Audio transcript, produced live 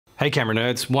Hey camera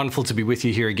nerds, wonderful to be with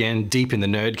you here again, deep in the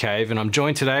nerd cave, and I'm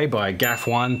joined today by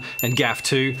GAF1 and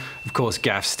GAF2. Of course,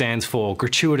 GAF stands for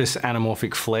Gratuitous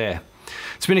Anamorphic Flare.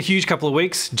 It's been a huge couple of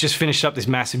weeks, just finished up this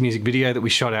massive music video that we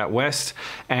shot out west,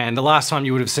 and the last time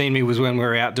you would have seen me was when we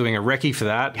were out doing a recce for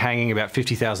that, hanging about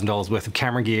 $50,000 worth of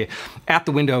camera gear out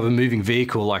the window of a moving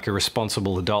vehicle like a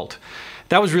responsible adult.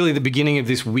 That was really the beginning of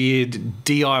this weird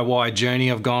DIY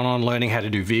journey I've gone on learning how to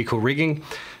do vehicle rigging.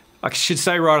 I should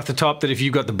say right off the top that if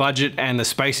you've got the budget and the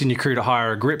space in your crew to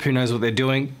hire a grip who knows what they're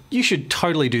doing, you should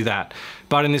totally do that.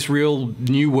 But in this real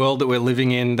new world that we're living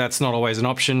in, that's not always an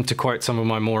option. To quote some of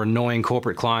my more annoying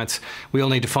corporate clients, we all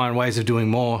need to find ways of doing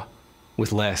more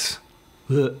with less.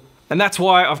 And that's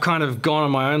why I've kind of gone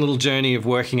on my own little journey of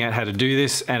working out how to do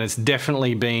this, and it's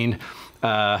definitely been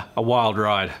a wild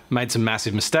ride. Made some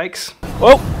massive mistakes.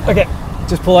 Oh, okay,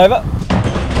 just pull over.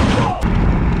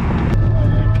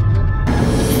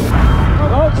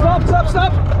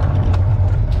 Stop!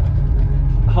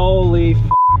 Holy f***.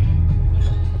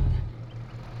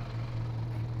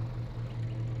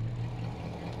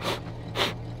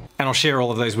 And I'll share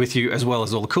all of those with you as well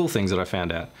as all the cool things that I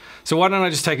found out. So why don't I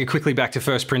just take it quickly back to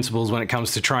first principles when it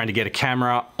comes to trying to get a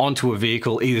camera onto a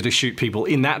vehicle, either to shoot people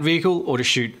in that vehicle or to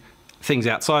shoot things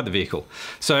outside the vehicle.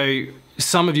 So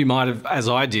some of you might have, as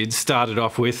I did, started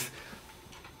off with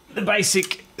the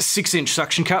basic 6-inch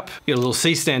suction cup. You got a little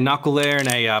C-stand knuckle there and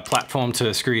a platform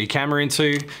to screw your camera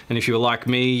into. And if you were like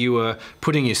me, you were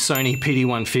putting your Sony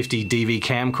PT1 DV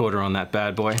camcorder on that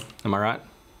bad boy. Am I right?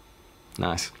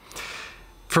 Nice.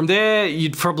 From there,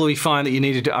 you'd probably find that you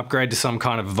needed to upgrade to some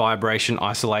kind of vibration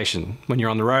isolation. When you're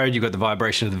on the road, you've got the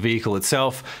vibration of the vehicle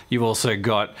itself. You've also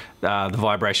got the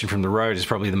vibration from the road is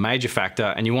probably the major factor,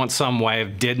 and you want some way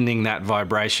of deadening that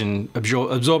vibration,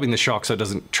 absorbing the shock so it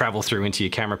doesn't travel through into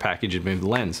your camera package and move the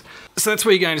lens. So that's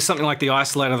where you're going to something like the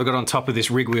isolator I've got on top of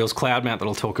this Rig Wheels Cloudmount that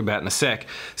I'll talk about in a sec.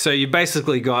 So you've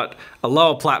basically got a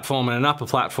lower platform and an upper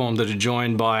platform that are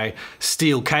joined by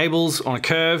steel cables on a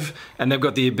curve, and they've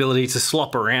got the ability to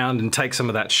slop around and take some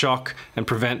of that shock and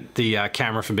prevent the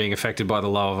camera from being affected by the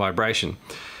lower vibration.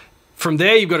 From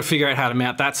there, you've got to figure out how to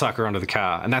mount that sucker onto the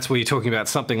car, and that's where you're talking about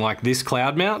something like this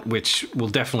Cloudmount, which we'll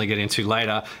definitely get into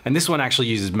later. And this one actually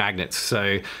uses magnets,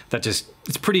 so that it's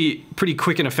pretty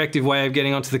quick and effective way of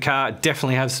getting onto the car. It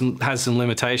definitely has some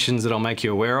limitations that I'll make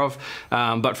you aware of,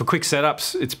 but for quick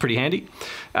setups, it's pretty handy.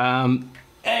 And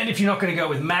if you're not going to go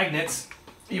with magnets,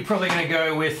 you're probably going to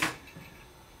go with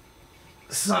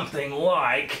something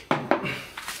like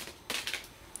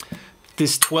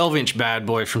this 12-inch bad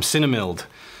boy from Cinemilled.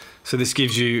 So this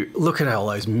gives you, look at all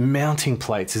those mounting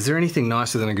plates. Is there anything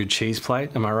nicer than a good cheese plate?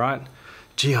 Am I right?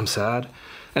 Gee, I'm sad.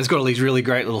 And it's got all these really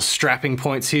great little strapping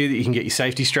points here that you can get your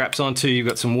safety straps onto. You've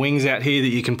got some wings out here that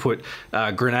you can put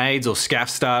grenades or scaff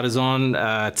starters on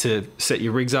to set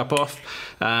your rigs up off.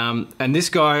 And this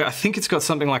guy, I think it's got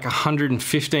something like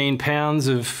 115 pounds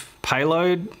of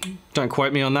payload. Don't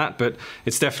quote me on that, but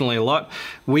it's definitely a lot.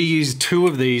 We used 2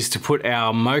 of these to put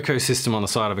our Moco system on the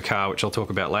side of a car, which I'll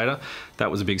talk about later. That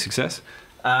was a big success.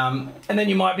 And then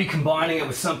you might be combining it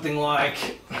with something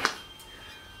like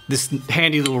this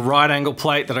handy little right angle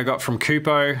plate that I got from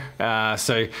Kupo.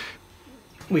 So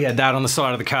we had that on the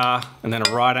side of the car and then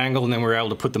a right angle, and then we were able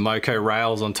to put the Moco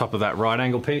rails on top of that right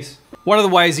angle piece. One of the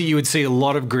ways that you would see a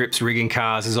lot of grips rigging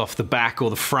cars is off the back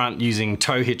or the front using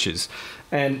tow hitches.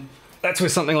 And that's where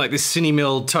something like this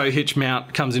Cinemilled tow hitch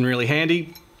mount comes in really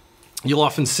handy. You'll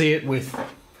often see it with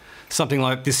something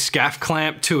like this scaff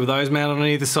clamp, 2 of those mounted on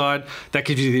either side. That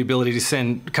gives you the ability to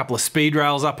send a couple of speed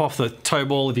rails up off the tow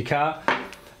ball of your car,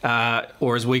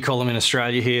 or as we call them in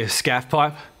Australia here, scaff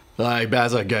pipe. Hey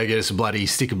Bazza, go get us a bloody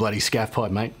scaff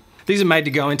pipe, mate. These are made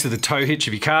to go into the tow hitch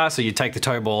of your car, so you take the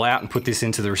tow ball out and put this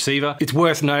into the receiver. It's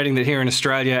worth noting that here in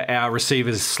Australia, our receiver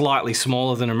is slightly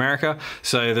smaller than America,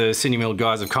 so the Cinemilled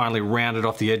guys have kindly rounded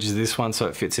off the edges of this one so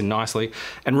it fits in nicely.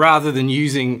 And rather than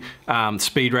using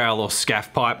speed rail or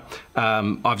scaff pipe,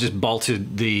 I've just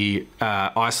bolted the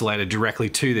isolator directly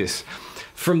to this.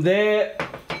 From there,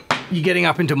 you're getting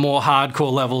up into more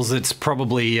hardcore levels. It's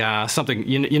probably something,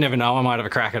 you never know, I might have a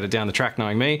crack at it down the track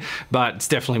knowing me, but it's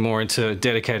definitely more into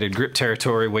dedicated grip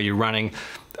territory where you're running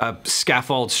a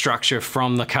scaffold structure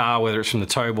from the car, whether it's from the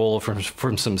tow ball or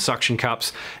from some suction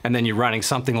cups, and then you're running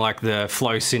something like the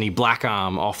Flow Cine Black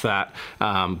Arm off that,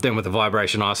 then with a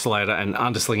vibration isolator and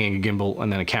underslinging a gimbal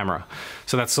and then a camera.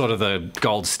 So that's sort of the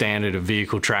gold standard of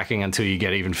vehicle tracking until you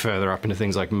get even further up into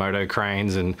things like moto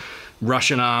cranes and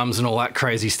Russian arms and all that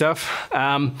crazy stuff.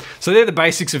 So they're the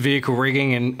basics of vehicle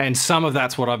rigging, and some of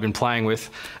that's what I've been playing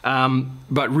with.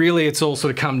 But really it's all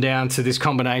sort of come down to this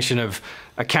combination of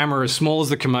a camera as small as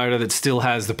the Komodo that still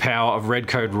has the power of Red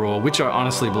Code RAW, which I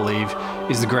honestly believe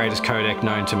is the greatest codec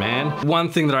known to man. One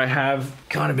thing that I have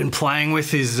kind of been playing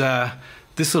with is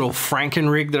this little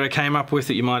Frankenrig that I came up with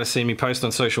that you might have seen me post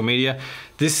on social media.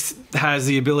 This has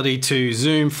the ability to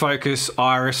zoom, focus,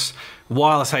 iris,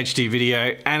 wireless HD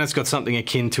video, and it's got something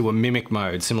akin to a Mimic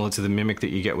mode, similar to the Mimic that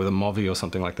you get with a Movi or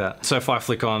something like that. So if I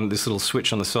flick on this little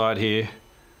switch on the side here,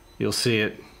 you'll see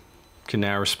it can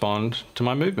now respond to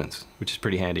my movements, which is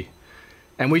pretty handy.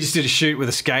 And we just did a shoot with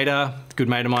a skater, a good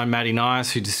mate of mine, Matty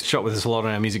Nice, who just shot with us a lot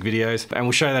on our music videos. And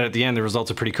we'll show that at the end. The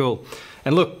results are pretty cool.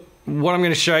 And look, what I'm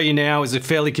going to show you now is a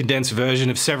fairly condensed version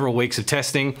of several weeks of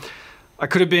testing. I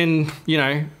could have been, you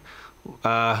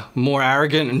know, more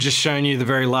arrogant and just shown you the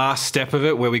very last step of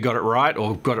it where we got it right,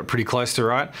 or got it pretty close to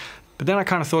right. But then I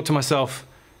kind of thought to myself,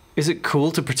 is it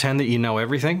cool to pretend that you know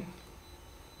everything?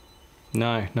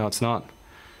 No, it's not.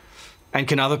 And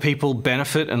can other people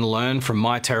benefit and learn from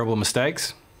my terrible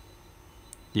mistakes?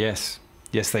 Yes,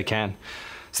 they can.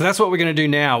 So that's what we're going to do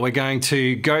now. We're going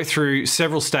to go through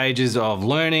several stages of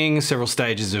learning, several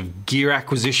stages of gear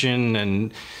acquisition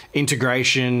and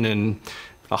integration, and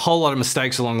a whole lot of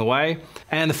mistakes along the way.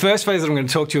 And the first phase that I'm going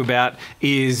to talk to you about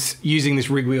is using this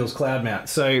Rig Wheels Cloudmount.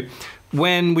 So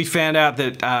when we found out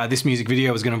that this music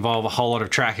video was going to involve a whole lot of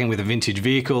tracking with a vintage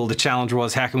vehicle, the challenge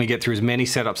was, how can we get through as many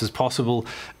setups as possible,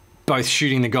 both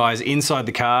shooting the guys inside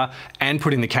the car and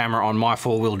putting the camera on my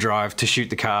four-wheel drive to shoot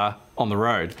the car on the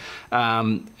road.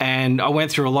 And I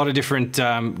went through a lot of different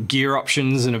gear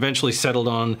options and eventually settled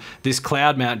on this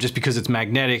Cloudmount just because it's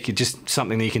magnetic. It's just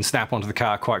something that you can snap onto the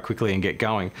car quite quickly and get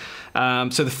going.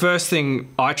 So the first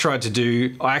thing I tried to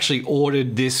do, I actually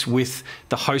ordered this with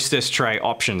the hostess tray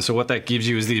option. So what that gives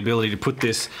you is the ability to put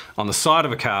this on the side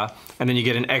of a car, and then you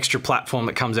get an extra platform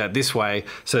that comes out this way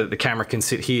so that the camera can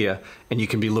sit here and you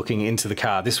can be looking into the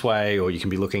car this way, or you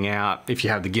can be looking out. If you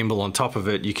have the gimbal on top of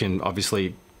it, you can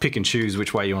obviously pick and choose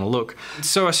which way you want to look.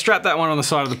 So I strapped that one on the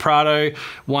side of the Prado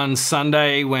one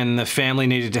Sunday when the family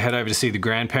needed to head over to see the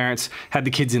grandparents, had the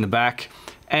kids in the back.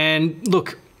 And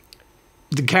look,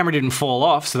 the camera didn't fall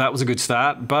off, so that was a good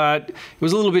start, but it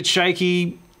was a little bit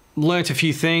shaky, learnt a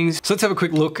few things. So let's have a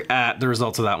quick look at the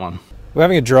results of that one. We're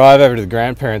having a drive over to the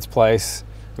grandparents' place,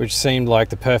 which seemed like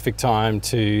the perfect time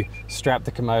to strap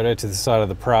the Komodo to the side of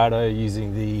the Prado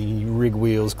using the Rig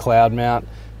Wheels Cloudmount,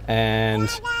 and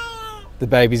the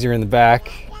babies are in the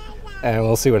back, and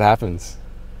we'll see what happens.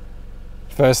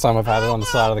 First time I've had it on the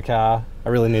side of the car. I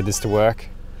really need this to work.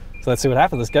 So let's see what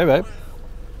happens. Let's go, babe.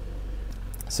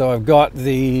 So I've got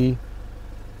the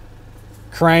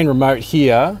Crane remote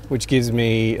here, which gives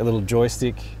me a little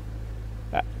joystick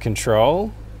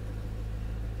control.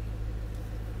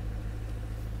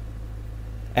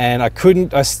 And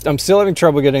I'm still having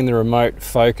trouble getting the remote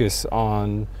focus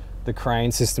on the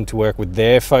Crane system to work with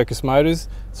their focus motors.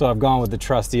 So I've gone with the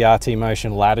trusty RT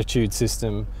Motion latitude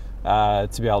system to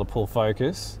be able to pull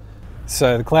focus.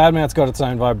 So the Cloudmount's got its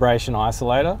own vibration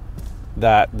isolator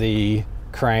that the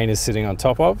Crane is sitting on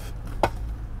top of.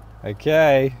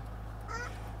 Okay.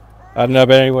 I don't know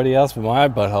about anybody else, but my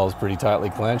butthole's pretty tightly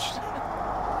clenched.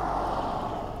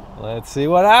 Let's see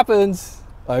what happens.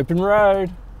 Open road.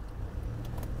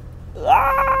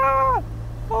 Ah!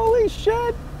 Holy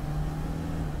shit!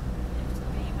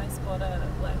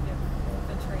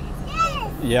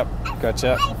 Yep,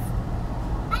 gotcha.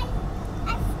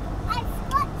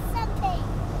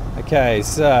 Okay,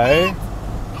 so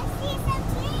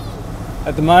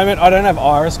at the moment I don't have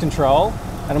iris control,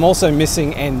 and I'm also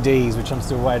missing NDs, which I'm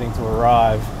still waiting to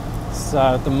arrive. So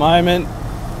at the moment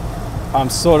I'm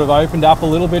sort of opened up a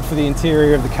little bit for the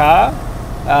interior of the car.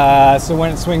 So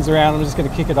when it swings around, I'm just going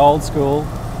to kick it old school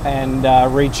and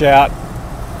reach out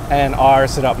and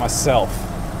iris it up myself.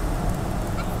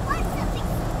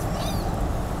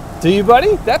 Do you,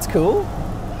 buddy? That's cool.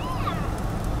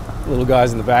 Yeah. Little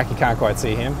guy's in the back, you can't quite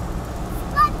see him.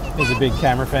 He's a big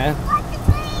camera fan.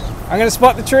 I'm going to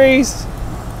spot the trees.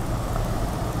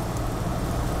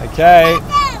 Okay.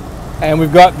 And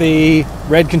we've got the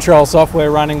Red Control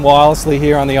software running wirelessly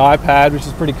here on the iPad, which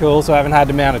is pretty cool, so I haven't had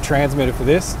to mount a transmitter for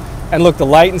this. And look, the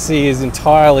latency is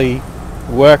entirely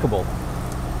workable.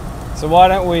 So why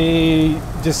don't we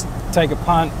just take a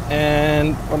punt,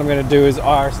 and what I'm going to do is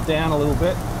iris down a little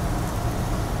bit.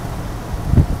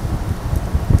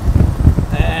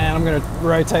 And I'm going to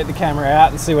rotate the camera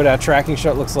out and see what our tracking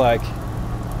shot looks like.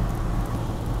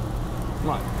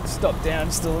 Might stop down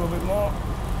just a little bit more.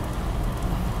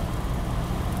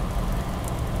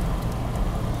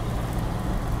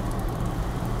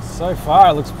 So far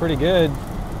it looks pretty good.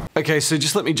 Okay, so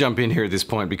just let me jump in here at this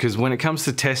point, because when it comes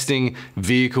to testing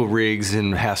vehicle rigs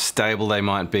and how stable they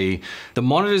might be, the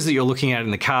monitors that you're looking at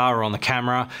in the car or on the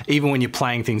camera, even when you're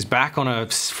playing things back on a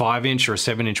 5-inch or a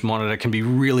 7-inch monitor, can be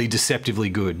really deceptively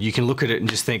good. You can look at it and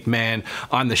just think, man,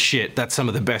 I'm the shit. That's some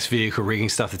of the best vehicle rigging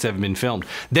stuff that's ever been filmed.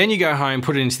 Then you go home,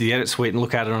 put it into the edit suite and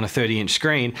look at it on a 30-inch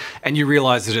screen, and you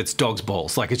realize that it's dog's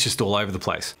balls, like it's just all over the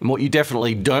place. And what you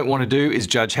definitely don't want to do is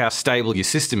judge how stable your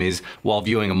system is while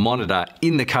viewing a monitor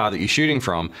in the car that you're shooting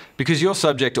from, because you're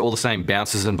subject to all the same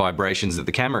bounces and vibrations that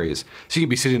the camera is. So you can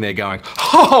be sitting there going,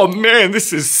 oh man,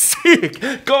 this is sick.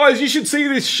 Guys, you should see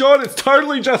this shot. It's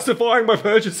totally justifying my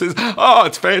purchases. Oh,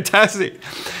 it's fantastic.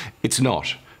 It's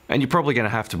not. And you're probably going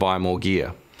to have to buy more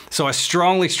gear. So I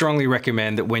strongly, strongly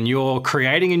recommend that when you're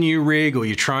creating a new rig or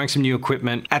you're trying some new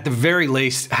equipment, at the very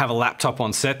least, have a laptop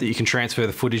on set that you can transfer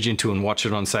the footage into and watch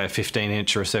it on, say, a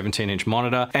 15-inch or a 17-inch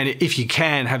monitor. And if you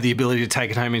can, have the ability to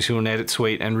take it home into an edit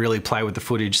suite and really play with the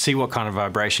footage, see what kind of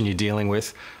vibration you're dealing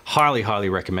with. Highly, highly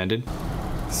recommended.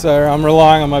 So I'm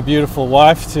relying on my beautiful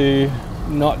wife to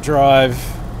not drive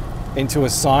into a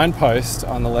signpost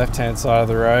on the left-hand side of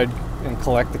the road and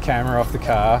collect the camera off the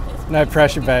car. No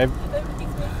pressure, babe.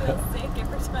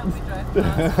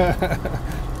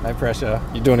 No pressure.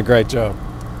 You're doing a great job.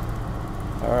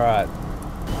 All right.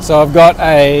 So I've got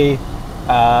a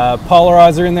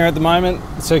polarizer in there at the moment,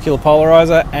 circular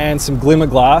polarizer, and some glimmer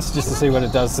glass just to see what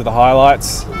it does to the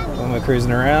highlights when we're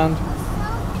cruising around.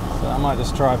 So I might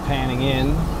just try panning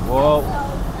in. Whoa.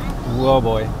 Whoa,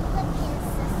 boy.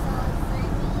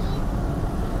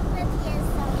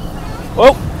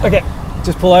 Whoa. Okay.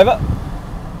 Just pull over.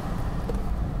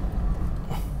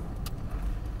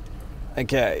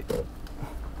 Okay,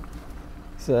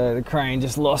 so the crane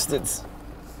just lost its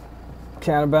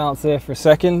counterbalance there for a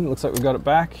second. Looks like we got it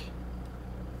back.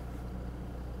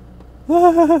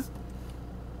 So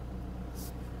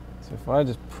if I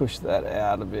just push that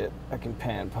out a bit, I can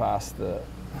pan past the...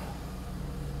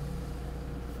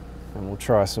 And we'll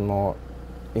try some more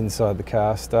inside the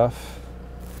car stuff.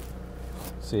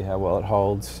 See how well it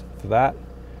holds for that.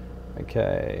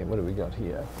 Okay, what do we got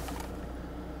here?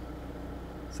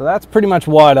 So that's pretty much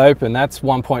wide open. That's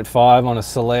 1.5 on a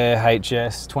Solaire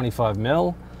HS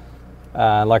 25mm.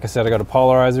 Like I said, I got a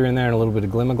polarizer in there and a little bit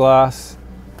of glimmer glass.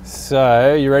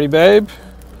 So, you ready, babe?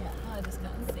 Yeah, I just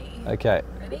can't see. Okay.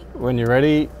 Ready? When you're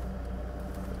ready,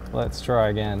 let's try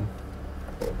again.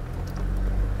 Go,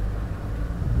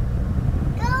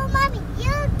 Mommy,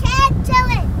 you can do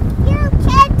it. You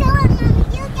can do it, Mommy.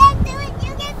 You can do it.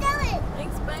 You can do it.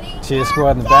 Thanks, buddy. Cheer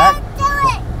squad in the back. You can do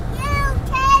it.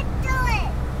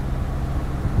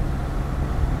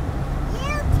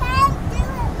 You can do it. You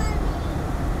can do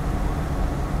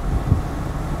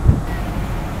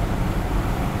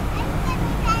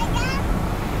it, Mommy.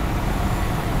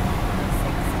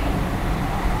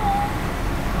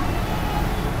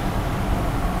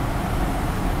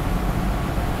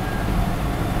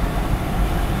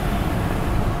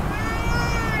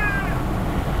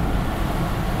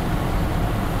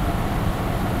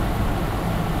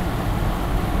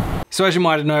 So as you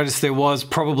might have noticed, there was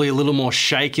probably a little more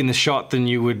shake in the shot than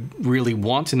you would really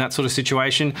want in that sort of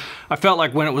situation. I felt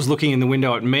like when it was looking in the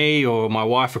window at me or my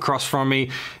wife across from me,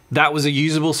 that was a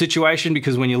usable situation,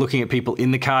 because when you're looking at people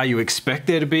in the car, you expect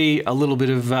there to be a little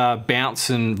bit of bounce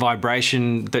and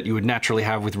vibration that you would naturally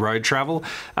have with road travel.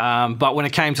 But when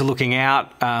it came to looking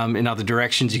out in other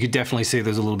directions, you could definitely see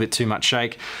there was a little bit too much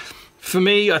shake. For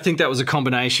me, I think that was a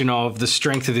combination of the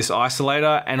strength of this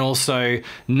isolator and also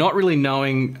not really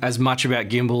knowing as much about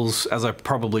gimbals as I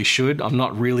probably should. I'm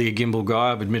not really a gimbal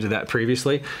guy, I've admitted that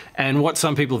previously. And what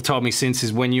some people have told me since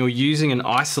is when you're using an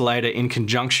isolator in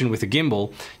conjunction with a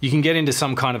gimbal, you can get into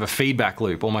some kind of a feedback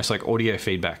loop, almost like audio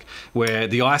feedback, where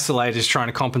the isolator is trying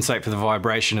to compensate for the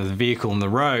vibration of the vehicle on the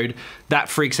road. That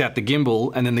freaks out the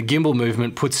gimbal, and then the gimbal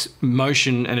movement puts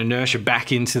motion and inertia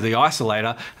back into the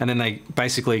isolator, and then they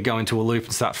basically go into a loop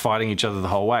and start fighting each other the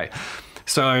whole way.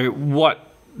 So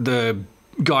what the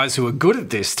guys who are good at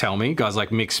this tell me, guys like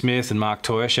Mick Smith and Mark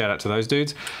Toyer, shout out to those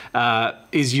dudes,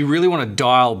 is you really want to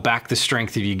dial back the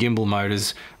strength of your gimbal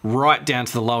motors right down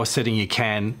to the lowest setting you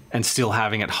can and still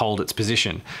having it hold its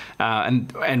position.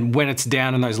 And when it's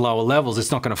down in those lower levels, it's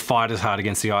not going to fight as hard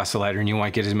against the isolator and you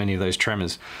won't get as many of those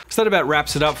tremors. So that about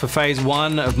wraps it up for phase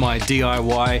one of my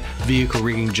DIY vehicle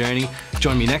rigging journey.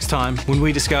 Join me next time when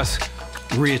we discuss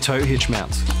rear tow hitch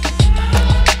mounts.